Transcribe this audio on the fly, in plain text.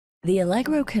The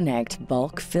Allegro Connect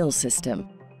Bulk Fill System,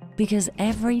 because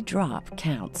every drop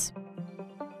counts.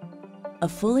 A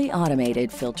fully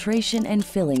automated filtration and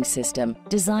filling system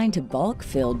designed to bulk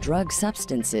fill drug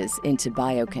substances into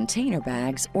biocontainer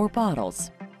bags or bottles.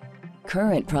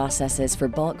 Current processes for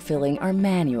bulk filling are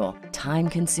manual,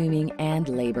 time-consuming, and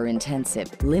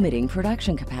labor-intensive, limiting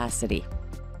production capacity.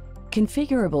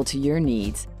 Configurable to your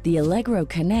needs, the Allegro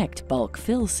Connect Bulk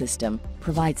Fill system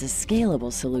provides a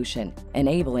scalable solution,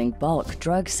 enabling bulk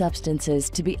drug substances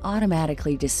to be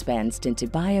automatically dispensed into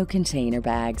biocontainer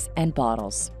bags and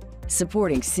bottles.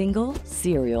 Supporting single,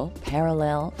 serial,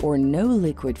 parallel, or no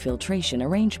liquid filtration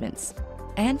arrangements,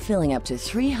 and filling up to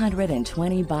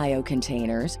 320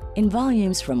 biocontainers in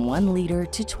volumes from 1 liter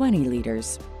to 20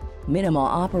 liters. Minimal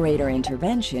operator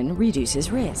intervention reduces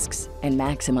risks and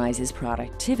maximizes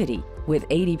productivity, with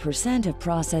 80% of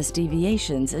process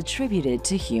deviations attributed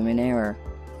to human error.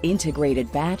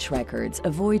 Integrated batch records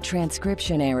avoid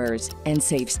transcription errors and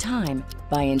saves time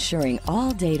by ensuring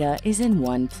all data is in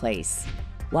one place.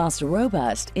 Whilst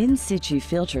robust in-situ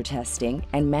filter testing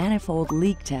and manifold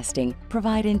leak testing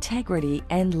provide integrity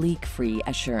and leak-free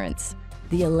assurance.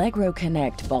 The Allegro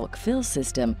Connect Bulk Fill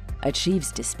system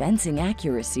achieves dispensing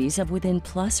accuracies of within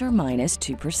plus or minus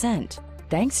 2%.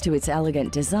 Thanks to its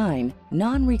elegant design,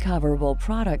 non-recoverable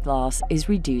product loss is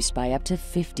reduced by up to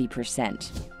 50%.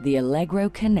 The Allegro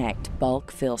Connect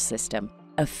Bulk Fill system.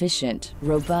 Efficient,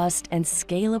 robust, and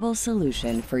scalable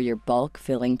solution for your bulk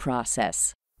filling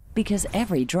process. Because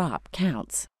every drop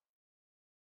counts.